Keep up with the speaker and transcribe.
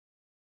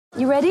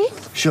You ready?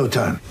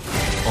 Showtime.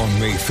 On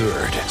May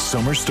 3rd,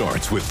 summer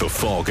starts with The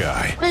Fall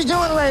Guy. Let's do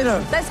it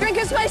later. Let's drink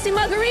a spicy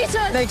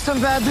margarita. Make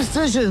some bad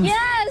decisions.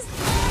 Yes!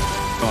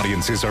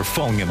 Audiences are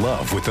falling in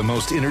love with the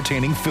most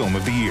entertaining film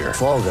of the year.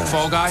 Fall Guy.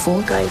 Fall Guy?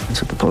 Fall Guy.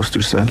 That's what the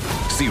poster said.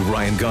 See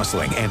Ryan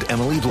Gosling and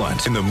Emily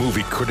Blunt in the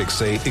movie critics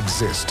say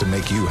exists to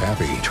make you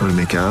happy. Trying to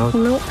make it out?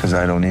 Nope. Because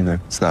I don't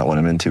either. It's not what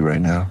I'm into right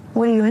now.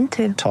 What are you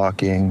into?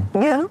 Talking.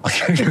 Yeah.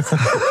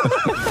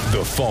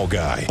 The Fall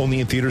Guy.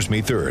 Only in theaters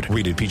May 3rd.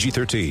 Rated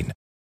PG-13.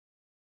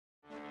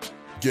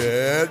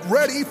 Get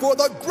ready for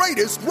the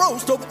greatest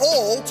roast of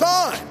all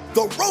time.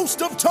 The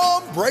Roast of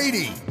Tom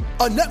Brady.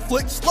 A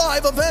Netflix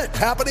live event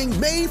happening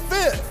May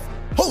 5th.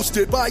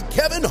 Hosted by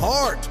Kevin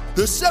Hart.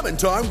 The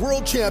 7-time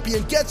world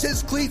champion gets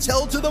his cleats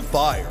held to the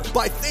fire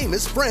by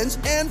famous friends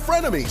and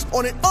frenemies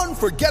on an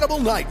unforgettable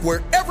night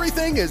where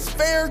everything is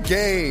fair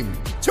game.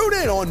 Tune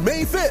in on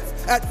May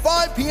 5th at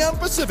 5 p.m.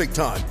 Pacific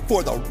time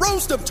for the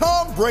Roast of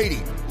Tom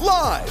Brady.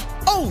 Live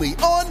only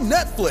on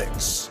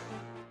Netflix.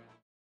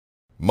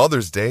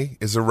 Mother's Day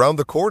is around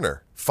the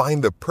corner.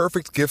 Find the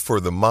perfect gift for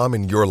the mom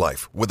in your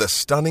life with a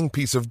stunning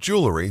piece of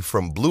jewelry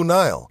from Blue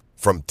Nile.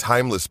 From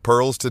timeless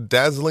pearls to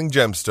dazzling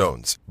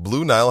gemstones,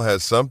 Blue Nile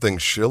has something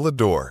she'll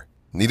adore.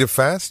 Need it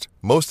fast?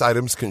 Most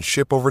items can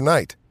ship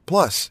overnight.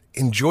 Plus,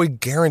 enjoy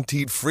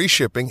guaranteed free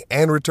shipping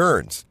and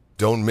returns.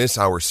 Don't miss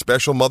our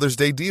special Mother's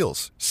Day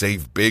deals.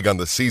 Save big on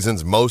the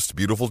season's most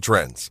beautiful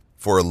trends.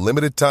 For a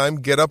limited time,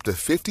 get up to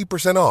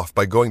 50% off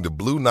by going to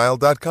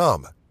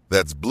BlueNile.com.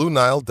 That's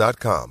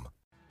BlueNile.com.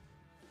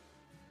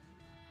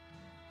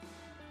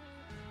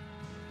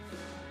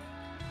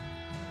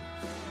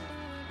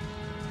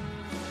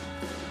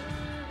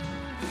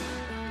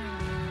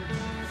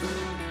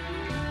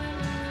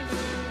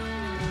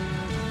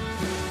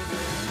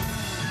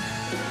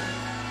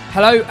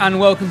 Hello and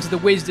welcome to the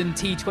Wisden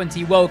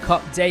T20 World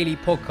Cup Daily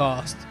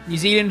Podcast. New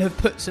Zealand have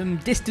put some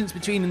distance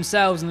between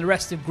themselves and the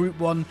rest of Group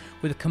 1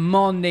 with a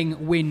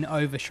commanding win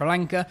over Sri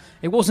Lanka.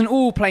 It wasn't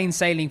all plain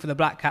sailing for the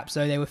Black Caps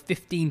though. They were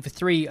 15 for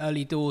 3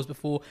 early doors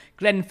before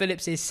Glenn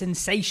Phillips'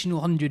 sensational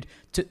 100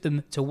 took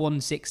them to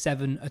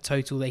 167, a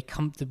total they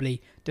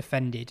comfortably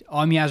defended.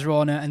 I'm Yas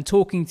Rana and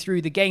talking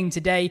through the game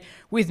today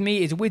with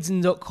me is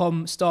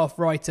Wisden.com staff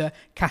writer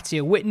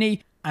Katia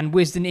Whitney and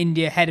Wisden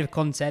India head of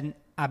content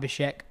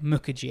Abhishek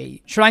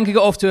Mukherjee. Sri Lanka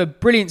got off to a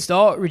brilliant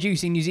start,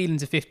 reducing New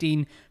Zealand to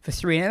 15 for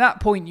 3. And at that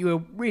point, you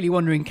were really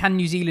wondering, can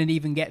New Zealand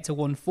even get to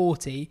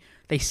 140?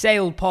 They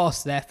sailed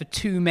past there for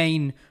two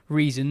main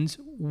reasons.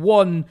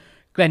 One,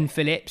 Glenn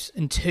Phillips,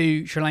 and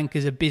two, Sri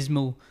Lanka's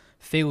abysmal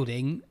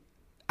fielding.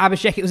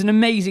 Abhishek, it was an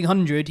amazing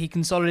 100. He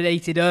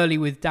consolidated early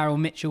with Daryl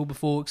Mitchell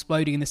before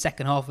exploding in the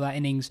second half of that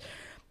innings.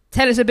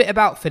 Tell us a bit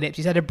about Phillips.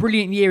 He's had a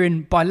brilliant year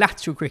in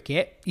bilateral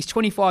cricket. He's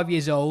 25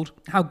 years old.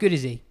 How good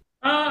is he?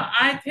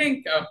 I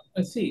think,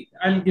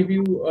 I'll give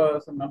you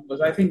some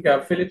numbers. I think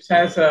Phillips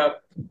has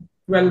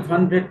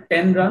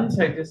 1,210 runs,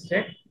 I just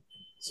checked.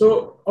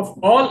 So, of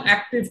all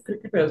active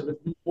cricketers with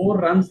more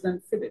runs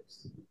than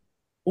Phillips,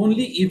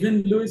 only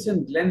Evan Lewis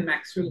and Glenn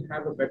Maxwell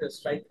have a better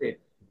strike rate.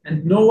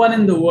 And no one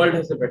in the world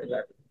has a better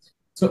average.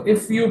 So,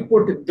 if you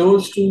put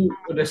those two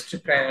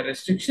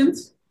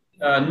restrictions,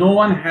 no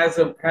one has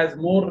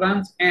more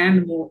runs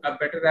and a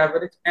better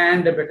average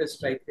and a better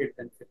strike rate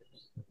than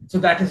Phillips. So,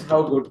 that is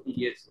how good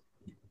he is.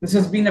 This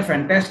has been a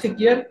fantastic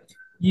year.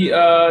 He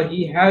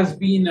has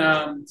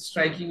been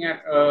striking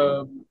at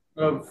a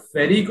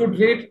very good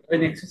rate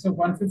in excess of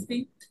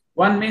 150.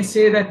 One may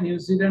say that New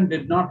Zealand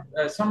did not,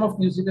 some of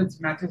New Zealand's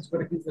matches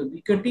were against the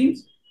weaker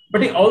teams,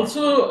 but he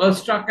also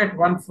struck at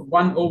 1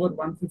 over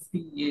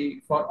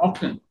 150 for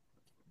Auckland.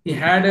 He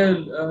had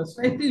a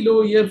slightly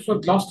low year for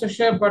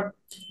Gloucestershire, but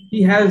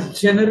he has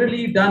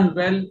generally done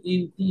well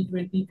in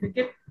T20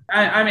 cricket.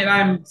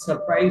 I'm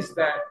surprised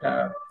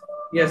that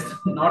he has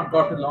not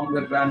got a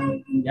longer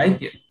run in the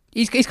IPL.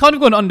 He's kind of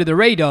gone under the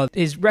radar.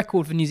 His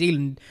record for New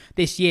Zealand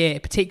this year,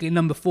 particularly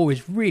number 4,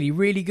 is really,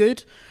 really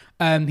good.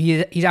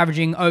 He's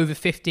averaging over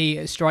 50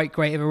 at a strike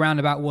rate of around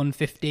about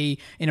 150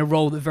 in a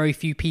role that very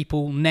few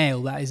people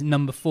nail. That is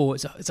number 4.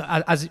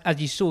 As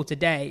you saw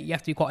today, you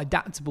have to be quite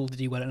adaptable to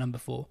do well at number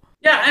 4.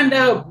 Yeah, and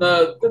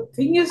the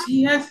thing is,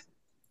 he has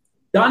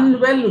done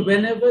well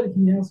whenever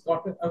he has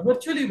got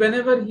virtually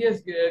whenever he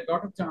has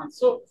got a chance.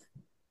 So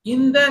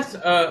in this,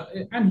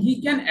 and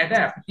he can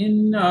adapt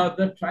in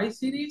the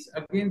Tri-Series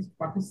against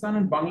Pakistan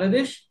and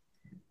Bangladesh.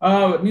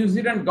 New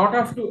Zealand got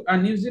off to.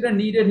 New Zealand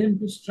needed him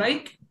to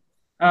strike.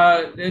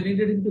 They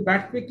needed him to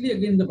bat quickly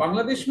against the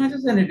Bangladesh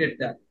matches, and he did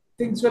that.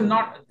 Things were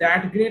not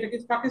that great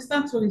against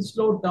Pakistan, so he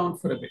slowed down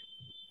for a bit.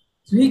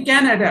 So he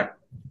can adapt.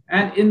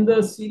 And in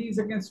the series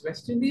against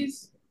West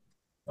Indies,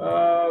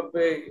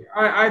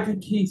 I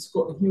think he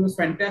was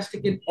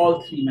fantastic in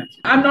all 3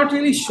 matches. I'm not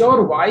really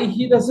sure why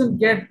he doesn't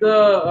get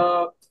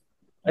the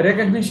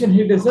recognition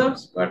he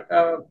deserves, but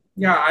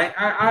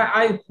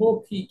I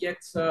hope he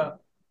gets a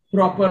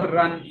proper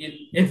run in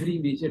every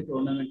major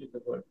tournament in the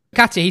world.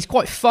 Katia, he's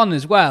quite fun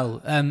as well.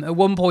 At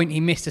one point, he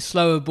missed a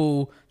slower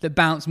ball that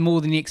bounced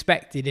more than he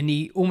expected, and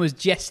he almost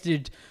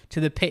gestured to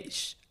the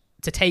pitch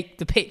to take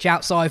the pitch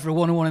outside for a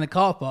 1-on-1 in the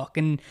car park,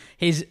 and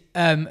his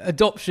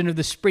adoption of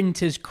the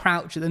sprinter's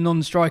crouch at the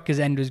non-striker's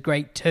end was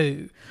great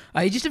too.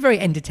 He's just a very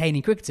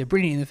entertaining cricketer,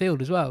 brilliant in the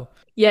field as well.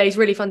 Yeah, he's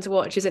really fun to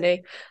watch, isn't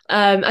he?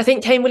 I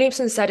think Kane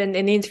Williamson said in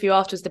the interview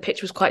afterwards the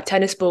pitch was quite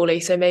tennis bally,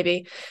 so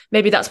maybe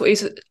that's what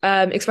he's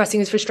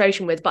expressing his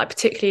frustration with. But I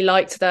particularly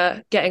liked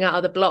the getting out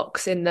of the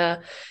blocks in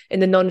the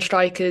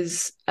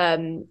non-strikers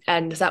end.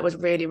 That was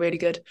really, really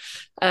good.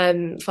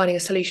 Finding a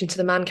solution to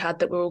the man-cad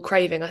that we're all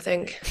craving, I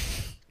think.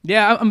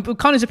 Yeah, I'm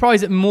kind of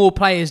surprised that more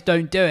players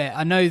don't do it.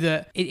 I know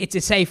that it's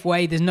a safe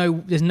way. There's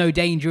no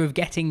danger of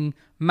getting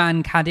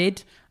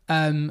man-cadded.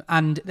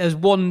 And there's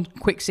one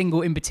quick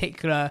single in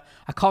particular,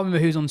 I can't remember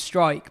who's on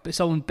strike, but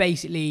someone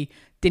basically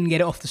didn't get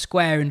it off the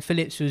square and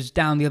Phillips was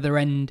down the other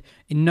end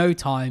in no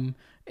time.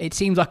 It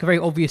seems like a very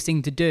obvious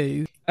thing to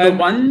do.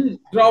 One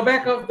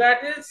drawback of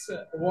that is,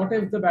 what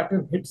if the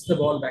batter hits the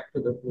ball back to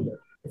the bowler?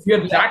 If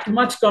you're that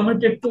much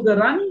committed to the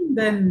run,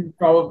 then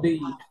probably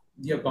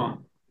you're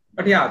gone.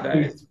 But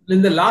yeah,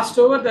 in the last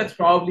over, that's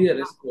probably a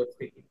risk worth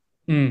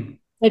taking.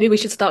 Maybe we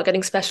should start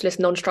getting specialist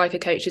non-striker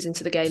coaches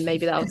into the game.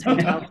 Maybe that'll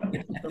take out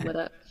with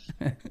it.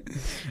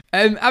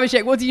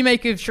 Abhishek, what do you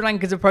make of Sri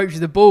Lanka's approach to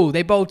the ball?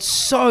 They bowled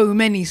so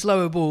many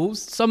slower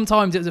balls.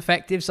 Sometimes it was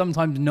effective,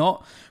 sometimes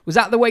not. Was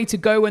that the way to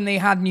go when they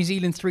had New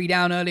Zealand 3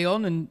 down early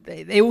on? And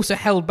they also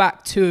held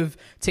back 2 of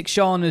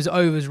Tikshana's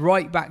overs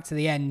right back to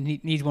the end.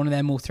 He's one of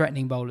their more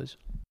threatening bowlers.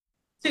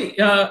 See,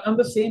 on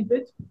the same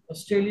pitch,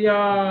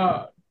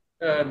 Australia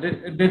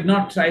did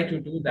not try to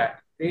do that.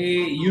 They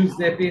used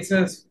their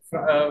pacers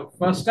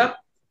first up,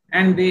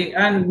 and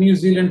New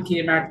Zealand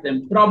came at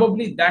them.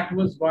 Probably that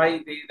was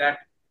why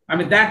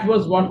that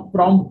was what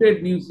prompted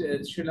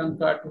Sri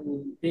Lanka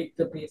to take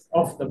the pace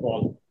off the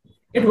ball.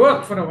 It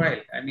worked for a while.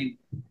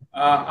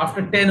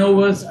 After 10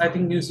 overs, I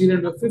think New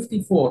Zealand were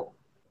 54.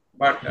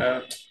 But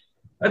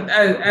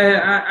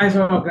I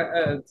saw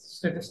a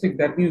statistic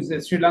that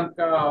Sri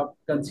Lanka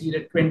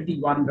conceded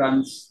 21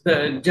 runs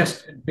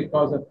just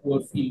because of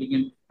poor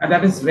fielding. And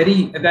that is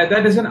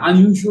that is an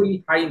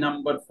unusually high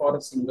number for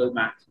a single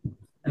match.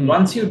 And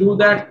once you do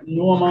that,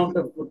 no amount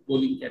of good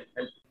bowling can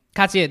help.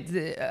 Katya,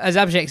 as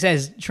Abhishek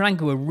says, Sri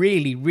Lanka were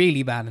really,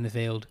 really bad in the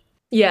field.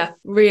 Yeah,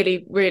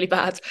 really, really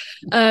bad.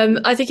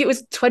 I think it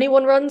was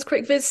 21 runs,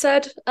 CricViz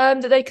said,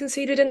 that they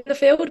conceded in the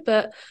field,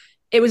 but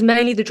it was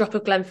mainly the drop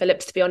of Glenn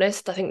Phillips, to be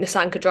honest. I think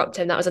Nissanka dropped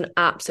him. That was an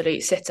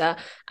absolute sitter.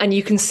 And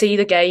you can see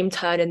the game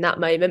turn in that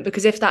moment,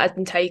 because if that had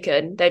been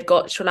taken, they've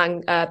got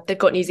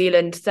New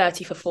Zealand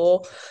 30 for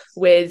 4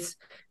 with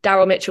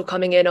Daryl Mitchell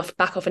coming in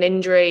back off an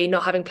injury,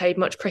 not having played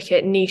much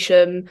cricket,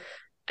 Neesham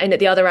in at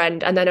the other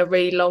end, and then a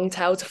really long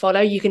tail to follow.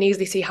 You can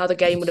easily see how the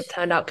game would have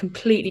turned out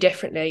completely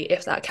differently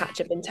if that catch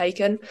had been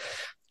taken.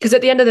 Because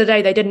at the end of the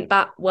day, they didn't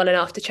bat well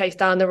enough to chase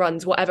down the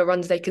runs, whatever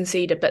runs they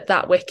conceded, but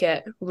that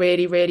wicket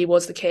really, really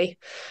was the key.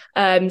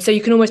 So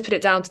you can almost put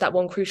it down to that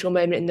one crucial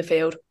moment in the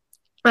field.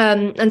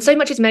 And so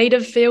much is made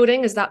of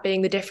fielding as that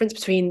being the difference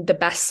between the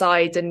best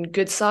sides and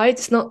good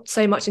sides. It's not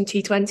so much in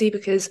T20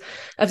 because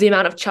of the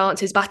amount of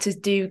chances batters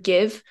do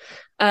give.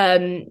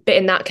 But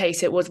in that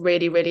case, it was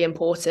really, really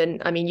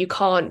important. I mean, you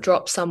can't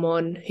drop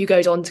someone who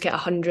goes on to get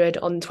 100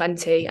 on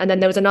 20. And then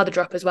there was another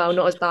drop as well,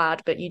 not as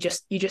bad, but you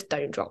just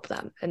don't drop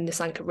them. And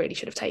Nissanka really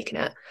should have taken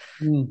it.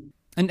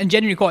 And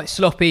generally quite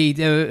sloppy.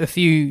 There were a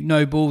few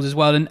no balls as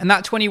well. And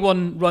that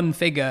 21 run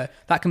figure,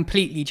 that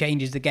completely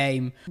changes the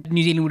game.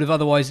 New Zealand would have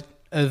otherwise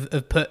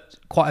have put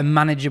quite a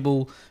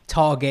manageable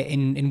target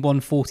in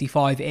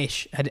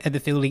 145-ish had the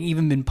fielding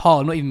even been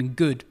par, not even been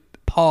good.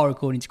 Par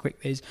according to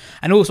CricViz.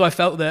 And also I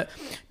felt that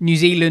New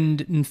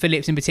Zealand and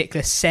Phillips in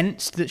particular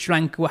sensed that Sri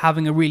Lanka were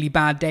having a really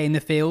bad day in the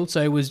field,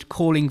 so was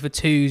calling for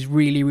 2s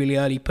really, really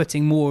early,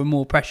 putting more and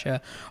more pressure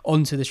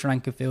onto the Sri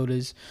Lanka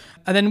fielders.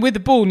 And then with the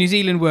ball, New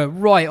Zealand were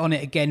right on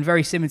it again,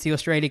 very similar to the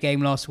Australia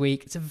game last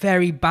week. It's a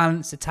very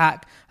balanced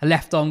attack, a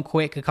left-arm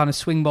quick, a kind of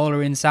swing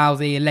bowler in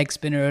Southee, a leg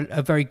spinner,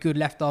 a very good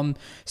left-arm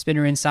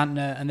spinner in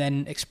Santner, and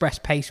then express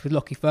pace with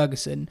Lockie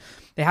Ferguson.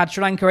 They had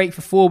Sri Lanka 8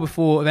 for 4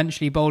 before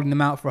eventually bowling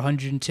them out for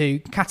 102.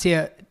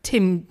 Katya,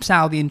 Tim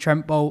Southee and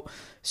Trent Boult,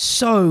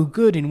 so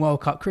good in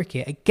World Cup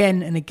cricket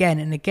again and again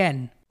and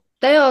again.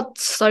 They are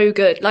so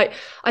good. Like,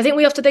 I think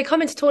they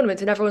come into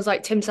tournaments and everyone's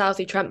like, Tim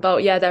Southee, Trent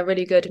Boult, yeah, they're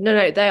really good.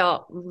 No, they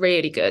are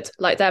really good.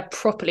 Like, they're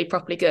properly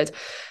good.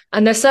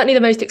 And they're certainly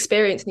the most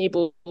experienced new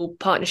ball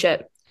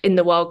partnership in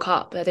the World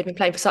Cup. They've been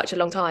playing for such a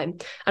long time.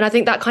 And I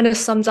think that kind of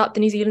sums up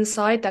the New Zealand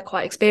side. They're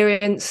quite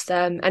experienced.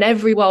 And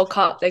every World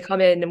Cup they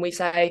come in and we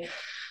say,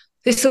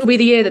 this will be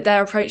the year that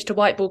their approach to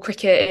white ball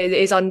cricket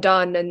is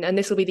undone, and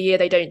this will be the year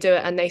they don't do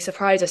it, and they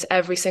surprise us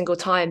every single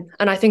time.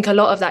 And I think a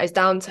lot of that is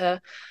down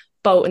to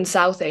Boult and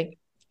Southee.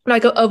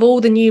 Like, of all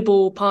the new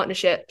ball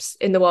partnerships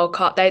in the World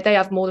Cup, they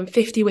have more than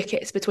 50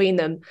 wickets between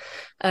them.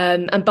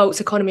 And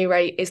Boult's economy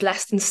rate is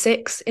less than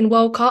 6 in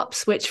World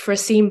Cups, which for a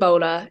seam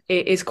bowler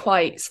is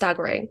quite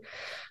staggering.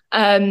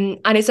 And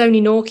it's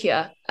only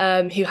Nortje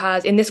who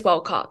has, in this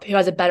World Cup, who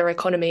has a better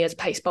economy as a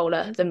pace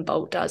bowler than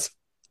Boult does.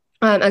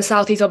 And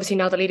Southee's obviously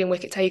now the leading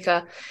wicket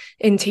taker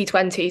in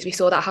T20s. We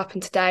saw that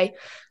happen today.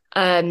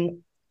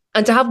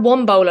 And to have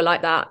one bowler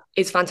like that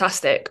is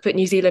fantastic, but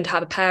New Zealand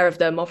have a pair of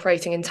them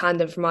operating in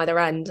tandem from either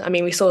end. I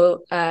mean, we saw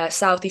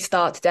Southee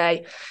start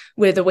today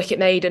with a wicket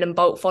maiden and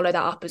Bolt follow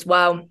that up as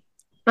well.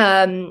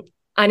 And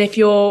if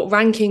you're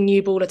ranking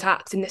new ball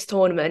attacks in this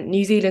tournament,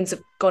 New Zealand's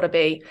have got to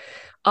be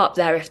up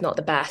there, if not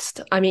the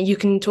best. I mean, you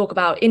can talk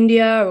about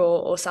India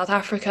or South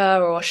Africa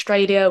or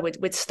Australia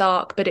with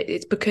Stark, but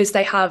it's because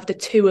they have the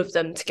two of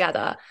them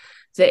together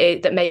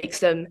that makes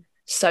them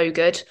so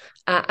good.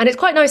 And it's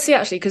quite nice to see,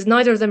 actually, because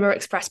neither of them are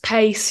express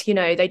pace. You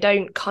know, they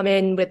don't come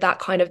in with that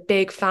kind of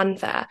big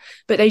fanfare,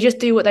 but they just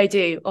do what they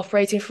do,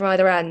 operating from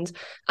either end,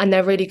 and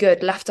they're really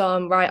good, left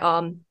arm, right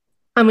arm.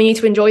 And we need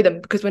to enjoy them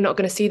because we're not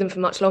going to see them for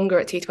much longer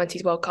at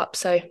T20's World Cup,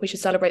 so we should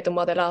celebrate them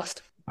while they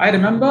last. I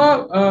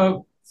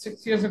remember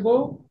 6 years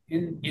ago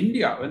in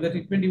India, when the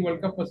T20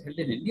 World Cup was held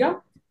in India,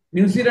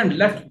 New Zealand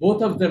left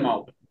both of them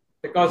out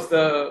because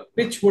the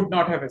pitch would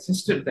not have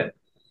assisted them.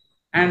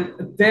 And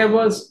there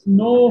was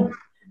no,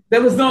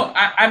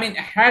 I mean,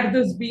 had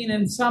this been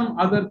in some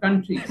other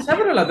country,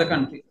 several other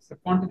countries, a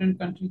continent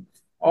country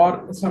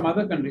or some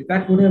other country,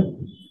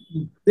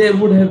 there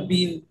would have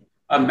been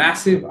a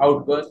massive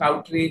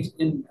outrage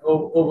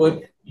over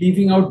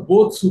leaving out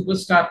both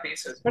superstar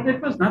pacers. But it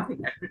was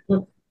nothing.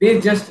 They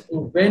just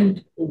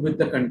went with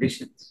the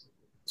conditions.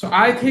 So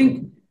I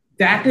think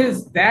that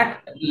is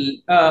that.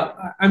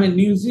 I mean,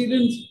 New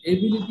Zealand's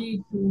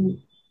ability to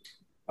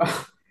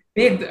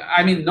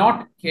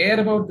not care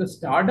about the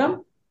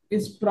stardom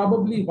is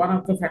probably one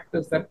of the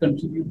factors that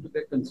contribute to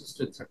their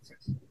consistent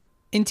success.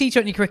 In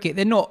T20 cricket,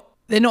 they're not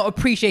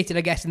appreciated,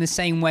 I guess, in the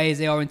same way as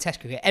they are in Test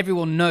cricket.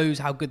 Everyone knows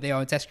how good they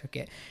are in Test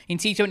cricket. In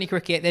T20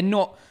 cricket, they're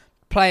not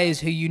players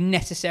who you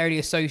necessarily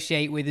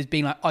associate with as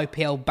being like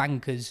IPL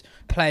bankers,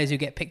 players who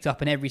get picked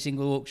up in every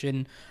single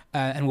auction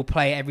and will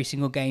play every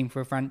single game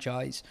for a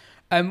franchise.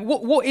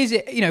 What is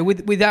it, you know,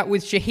 with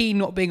Shaheen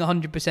not being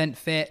 100%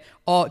 fit,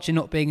 Archer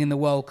not being in the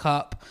World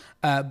Cup,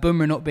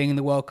 Bumrah not being in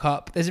the World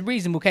Cup, there's a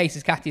reasonable case,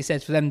 as Katia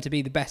says, for them to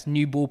be the best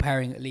new ball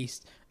pairing, at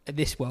least, at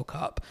this World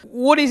Cup.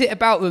 What is it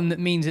about them that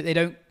means that they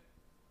don't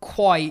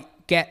quite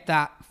get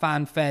that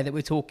fanfare that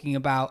we're talking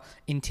about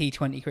in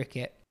T20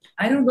 cricket?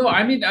 I don't know.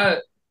 I mean,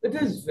 it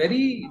is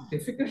very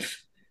difficult.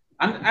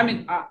 I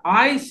mean,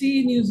 I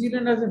see New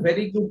Zealand as a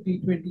very good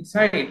T20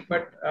 side,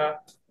 but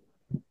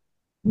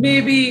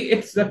maybe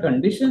it's the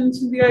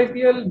conditions in the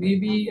IPL.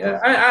 Maybe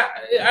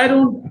I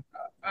don't.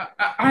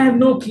 I have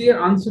no clear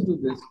answer to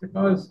this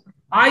because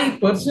I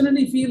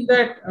personally feel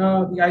that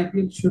the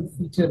IPL should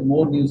feature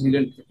more New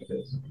Zealand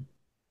cricketers.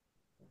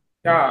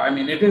 Yeah, I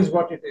mean, it is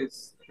what it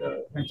is.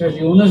 The franchise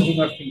owners do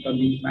not think on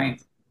these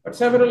lines. But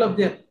several of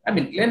them, I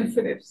mean, Glenn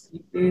Phillips, he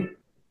played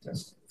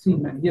just 3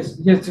 matches.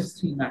 He has just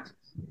 3 matches.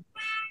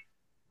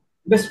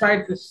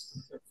 Despite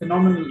this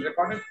phenomenal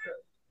record,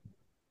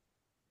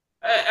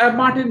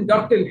 Martin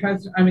Guptill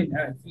has,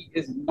 he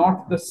is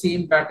not the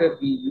same batter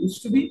he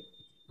used to be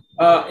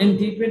in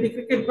T20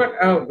 cricket,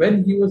 but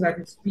when he was at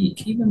his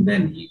peak, even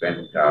then he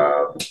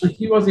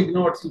was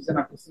ignored season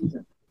after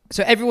season.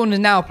 So everyone has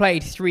now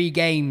played 3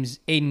 games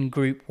in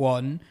Group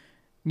 1.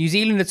 New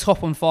Zealand are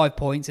top on 5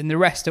 points and the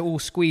rest are all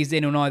squeezed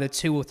in on either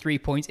 2 or 3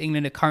 points.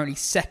 England are currently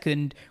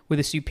second with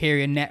a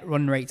superior net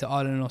run rate to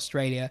Ireland and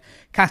Australia.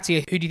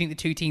 Katia, who do you think the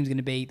 2 teams are going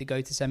to be that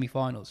go to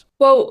semi-finals?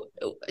 Well,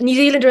 New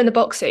Zealand are in the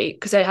box seat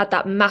because they had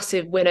that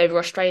massive win over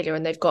Australia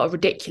and they've got a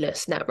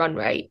ridiculous net run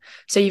rate.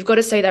 So you've got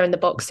to say they're in the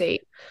box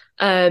seat.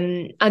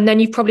 And then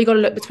you've probably got to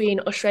look between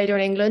Australia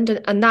and England.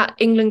 And that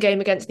England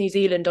game against New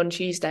Zealand on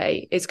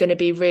Tuesday is going to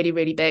be really,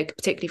 really big,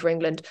 particularly for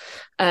England.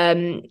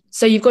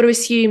 So you've got to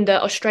assume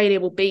that Australia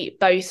will beat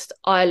both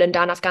Ireland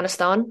and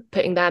Afghanistan,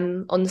 putting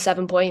them on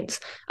 7 points.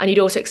 And you'd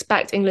also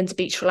expect England to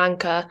beat Sri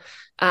Lanka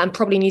and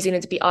probably New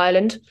Zealand to beat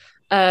Ireland.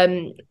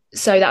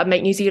 So that would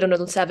make New Zealand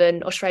on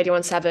 7, Australia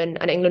on 7,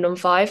 and England on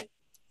 5.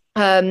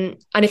 And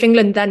if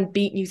England then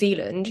beat New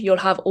Zealand, you'll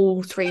have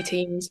all 3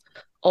 teams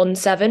on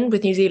 7,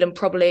 with New Zealand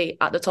probably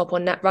at the top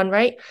on net run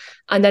rate,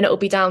 and then it will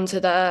be down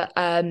to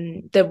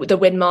the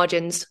win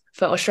margins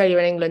for Australia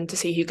and England to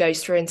see who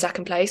goes through in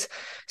second place.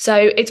 So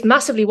it's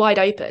massively wide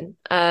open.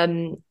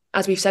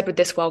 As we've said with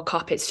this World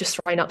Cup, it's just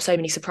throwing up so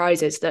many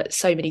surprises that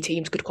so many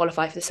teams could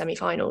qualify for the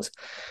semi-finals.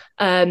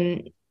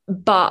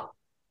 But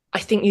I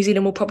think New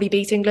Zealand will probably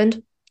beat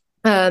England,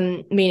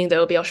 meaning there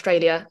will be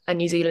Australia and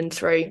New Zealand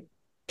through,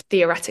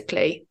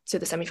 theoretically, to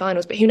the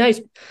semi-finals. But who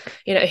knows?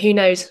 Who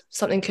knows?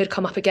 Something could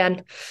come up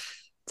again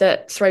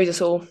that throws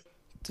us all.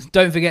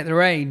 Don't forget the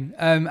rain.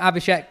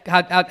 Abhishek,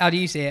 how do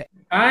you see it?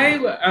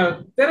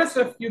 There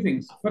are a few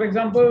things. For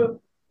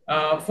example,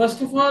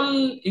 first of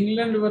all,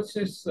 England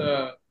versus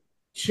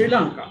Sri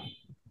Lanka.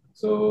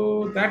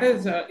 So that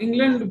is,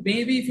 England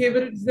may be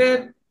favourites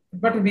there,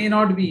 but may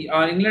not be.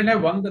 England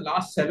have won the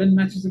last 7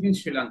 matches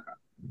against Sri Lanka.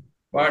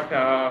 But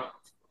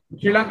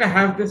Sri Lanka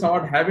have this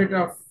odd habit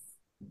of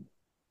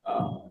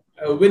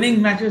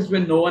winning matches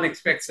when no one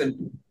expects them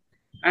to.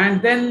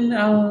 And then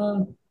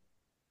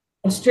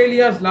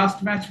Australia's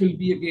last match will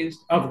be against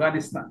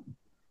Afghanistan,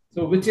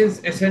 so which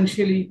is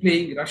essentially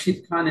playing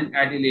Rashid Khan in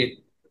Adelaide,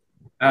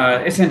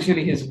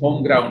 essentially his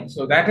home ground.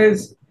 So that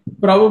is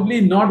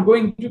probably not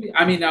going to be.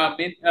 I mean,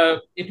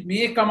 it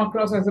may come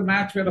across as a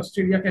match where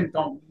Australia can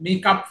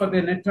make up for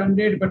their net run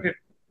rate, but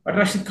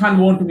Rashid Khan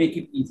won't make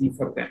it easy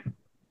for them.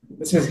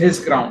 This is his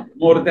ground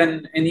more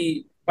than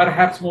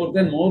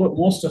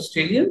most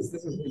Australians.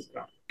 This is his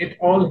ground. It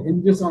all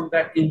hinges on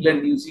that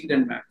England-New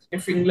Zealand match.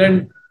 If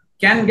England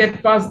can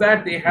get past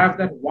that, they have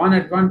that one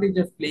advantage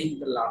of playing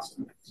the last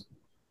match.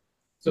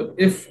 So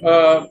if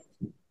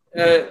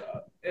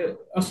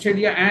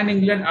Australia and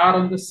England are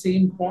on the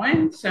same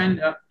points,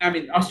 and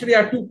Australia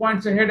are 2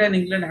 points ahead, and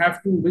England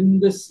have to win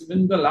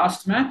the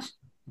last match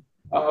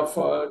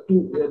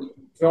to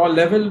draw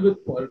level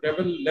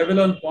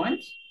on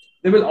points.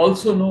 They will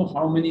also know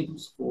how many to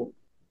score,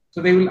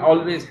 so they will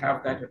always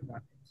have that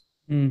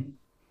advantage.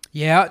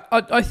 Yeah,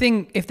 I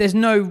think if there's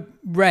no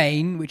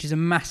rain, which is a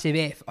massive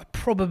if, I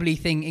probably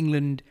think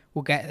England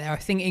will get there. I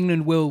think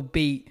England will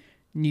beat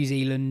New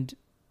Zealand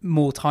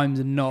more times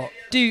than not.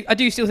 I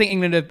do still think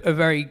England are a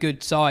very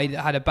good side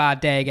that had a bad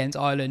day against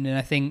Ireland, and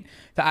I think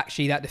that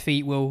actually that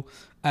defeat will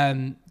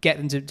get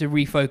them to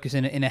refocus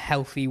in a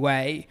healthy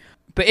way.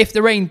 But if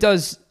the rain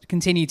does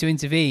continue to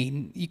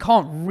intervene, you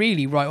can't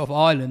really write off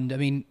Ireland. I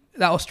mean,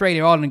 that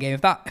Australia-Ireland game,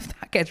 if that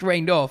gets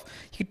rained off,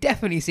 you could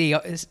definitely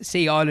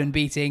see Ireland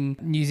beating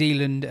New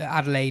Zealand at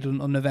Adelaide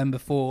on November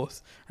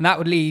 4th. And that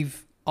would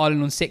leave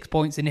Ireland on 6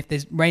 points. And if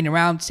there's rain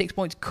around, 6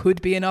 points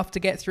could be enough to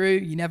get through.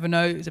 You never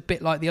know. It's a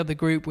bit like the other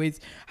group with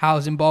how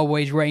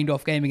Zimbabwe's rained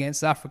off game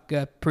against South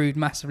Africa proved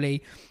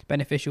massively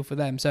beneficial for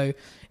them. So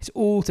it's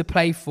all to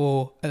play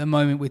for at the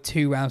moment with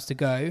 2 rounds to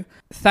go.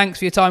 Thanks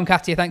for your time,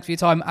 Katia. Thanks for your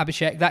time,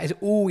 Abhishek. That is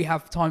all we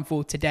have time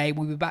for today.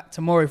 We'll be back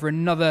tomorrow for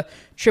another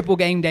triple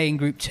game day in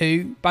Group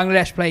 2.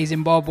 Bangladesh plays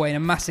Zimbabwe in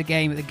a massive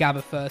game at the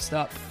Gabba first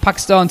up.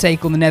 Pakistan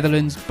take on the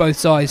Netherlands. Both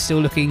sides still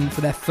looking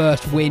for their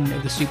first win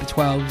of the Super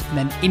 12. And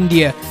then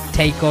India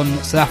take on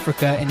South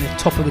Africa in the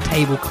top of the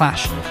table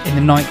clash in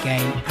the night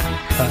game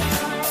at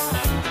Perth.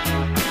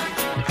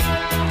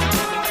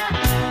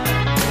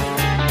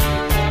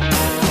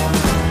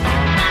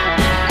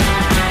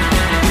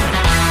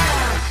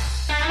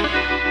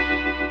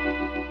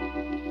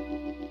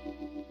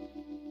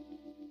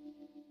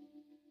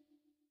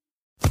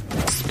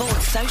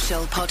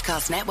 Social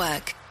Podcast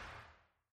Network.